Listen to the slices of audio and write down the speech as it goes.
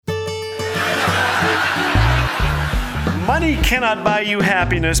Money cannot buy you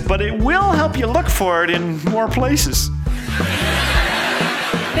happiness, but it will help you look for it in more places.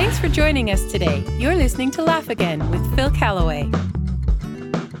 Thanks for joining us today. You're listening to Laugh Again with Phil Callaway.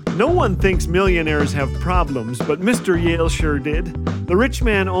 No one thinks millionaires have problems, but Mr. Yale sure did. The rich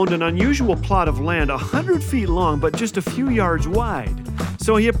man owned an unusual plot of land 100 feet long but just a few yards wide.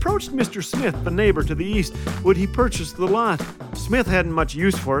 So he approached Mr. Smith, the neighbor to the east. Would he purchase the lot? Smith hadn't much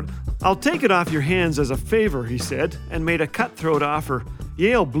use for it. "I'll take it off your hands as a favor," he said, and made a cutthroat offer.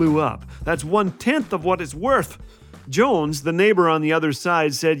 Yale blew up. "That's 1/10 of what it's worth." Jones, the neighbor on the other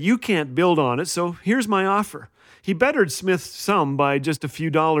side, said, "You can't build on it, so here's my offer." He bettered Smith's sum by just a few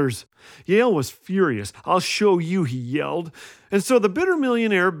dollars. Yale was furious. "I'll show you," he yelled. And so the bitter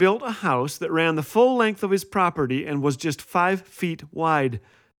millionaire built a house that ran the full length of his property and was just 5 feet wide.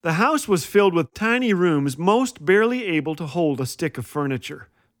 The house was filled with tiny rooms, most barely able to hold a stick of furniture.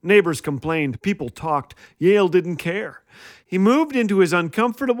 Neighbors complained. People talked. Yale didn't care. He moved into his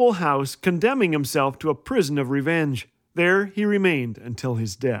uncomfortable house, condemning himself to a prison of revenge. There he remained until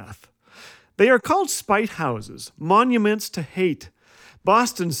his death. They are called spite houses, monuments to hate.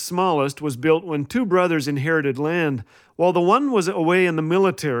 Boston's smallest was built when two brothers inherited land. While the one was away in the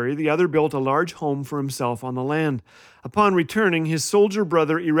military, the other built a large home for himself on the land. Upon returning, his soldier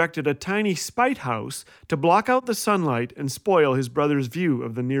brother erected a tiny spite house to block out the sunlight and spoil his brother's view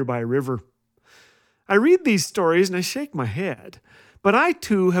of the nearby river. I read these stories and I shake my head. But I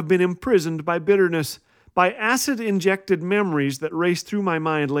too have been imprisoned by bitterness, by acid-injected memories that race through my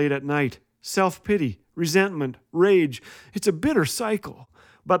mind late at night. Self-pity, resentment, rage. It's a bitter cycle.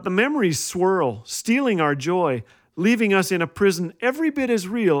 But the memories swirl, stealing our joy, leaving us in a prison every bit as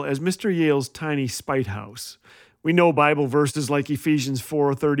real as Mr. Yale's tiny spite house. We know Bible verses like Ephesians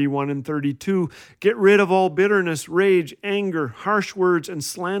 4:31 and 32. Get rid of all bitterness, rage, anger, harsh words, and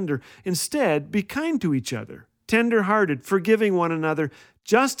slander. Instead, be kind to each other, tender-hearted, forgiving one another,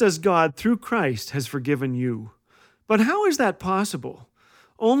 just as God, through Christ, has forgiven you. But how is that possible?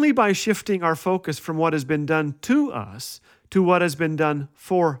 Only by shifting our focus from what has been done to us to what has been done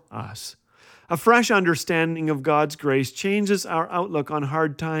for us. A fresh understanding of God's grace changes our outlook on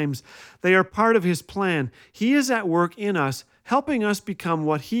hard times. They are part of His plan. He is at work in us, helping us become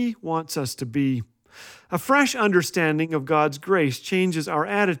what He wants us to be. A fresh understanding of God's grace changes our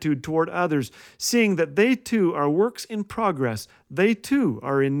attitude toward others, seeing that they too are works in progress. They too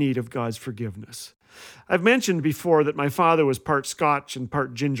are in need of God's forgiveness. I've mentioned before that my father was part Scotch and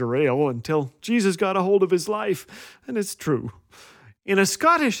part ginger ale until Jesus got a hold of his life, and it's true. In a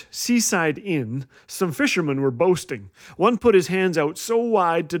Scottish seaside inn, some fishermen were boasting. One put his hands out so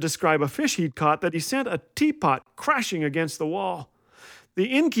wide to describe a fish he'd caught that he sent a teapot crashing against the wall. The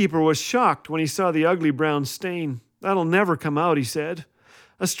innkeeper was shocked when he saw the ugly brown stain. "That'll never come out," he said.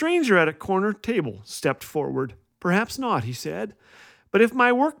 A stranger at a corner table stepped forward. "Perhaps not," he said. "But if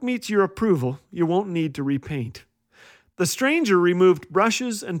my work meets your approval, you won't need to repaint." The stranger removed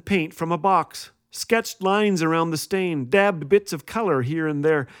brushes and paint from a box, sketched lines around the stain, dabbed bits of color here and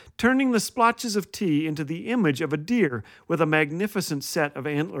there, turning the splotches of tea into the image of a deer with a magnificent set of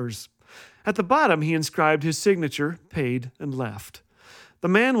antlers. At the bottom, he inscribed his signature, paid, and left. The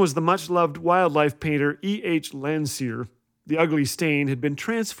man was the much-loved wildlife painter E.H. Landseer. The ugly stain had been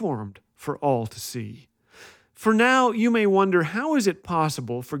transformed for all to see. For now, you may wonder, how is it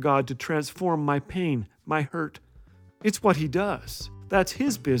possible for God to transform my pain, my hurt? It's what He does. That's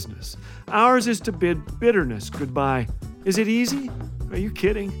His business. Ours is to bid bitterness goodbye. Is it easy? Are you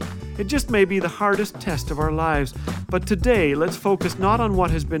kidding? It just may be the hardest test of our lives. But today, let's focus not on what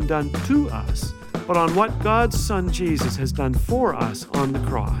has been done to us, but on what God's Son Jesus has done for us on the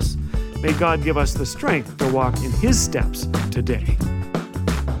cross. May God give us the strength to walk in His steps today.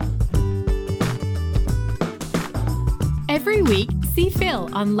 Every week, see Phil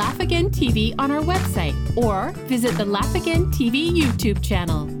on Laugh Again TV on our website or visit the Laugh Again TV YouTube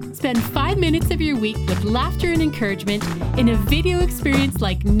channel. Spend 5 minutes of your week with laughter and encouragement in a video experience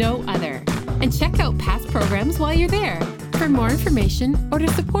like no other. And check out past programs while you're there. For more information or to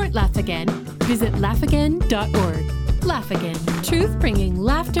support Laugh Again, visit laughagain.org. Laugh Again, truth bringing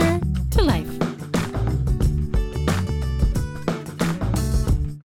laughter to life.